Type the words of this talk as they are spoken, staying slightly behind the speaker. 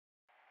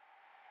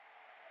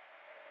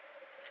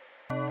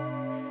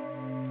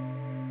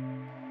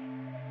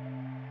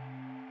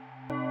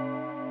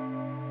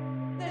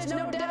There's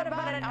no doubt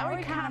about it, our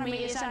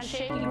economy is on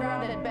shaky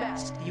ground at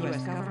best. The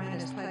U.S. government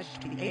has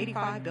pledged the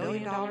 $85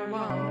 billion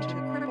loan to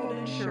the crippled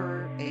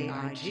insurer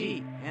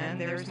AIG,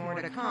 and there's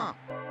more to come.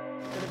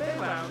 The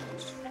bailout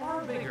is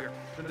far bigger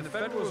than the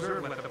Federal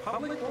Reserve let the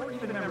public or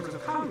even members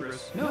of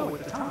Congress know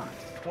at the time.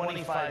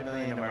 25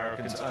 million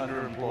Americans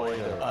underemployed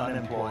or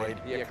unemployed.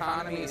 The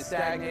economy is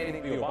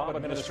stagnating. The Obama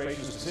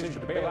administration's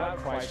decision to bail out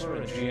Chrysler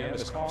and GM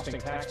is costing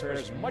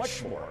taxpayers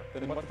much more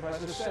than what the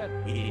president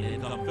said. Median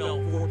income fell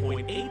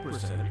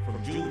 4.8%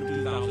 from June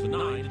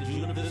 2009 to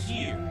June of this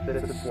year.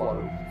 This is a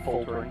slow,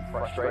 faltering,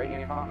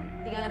 frustrating economy.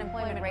 The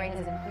unemployment rate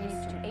has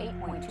increased to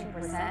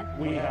 8.2%.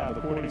 We have,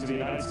 according to the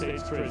United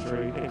States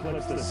Treasury,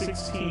 eclipsed the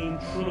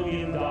 $16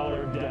 trillion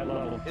debt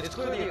level. It's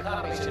clear the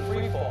economy is in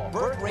free fall.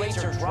 Birth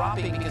rates are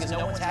dropping because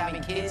no one's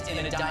having kids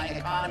in a dying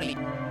economy.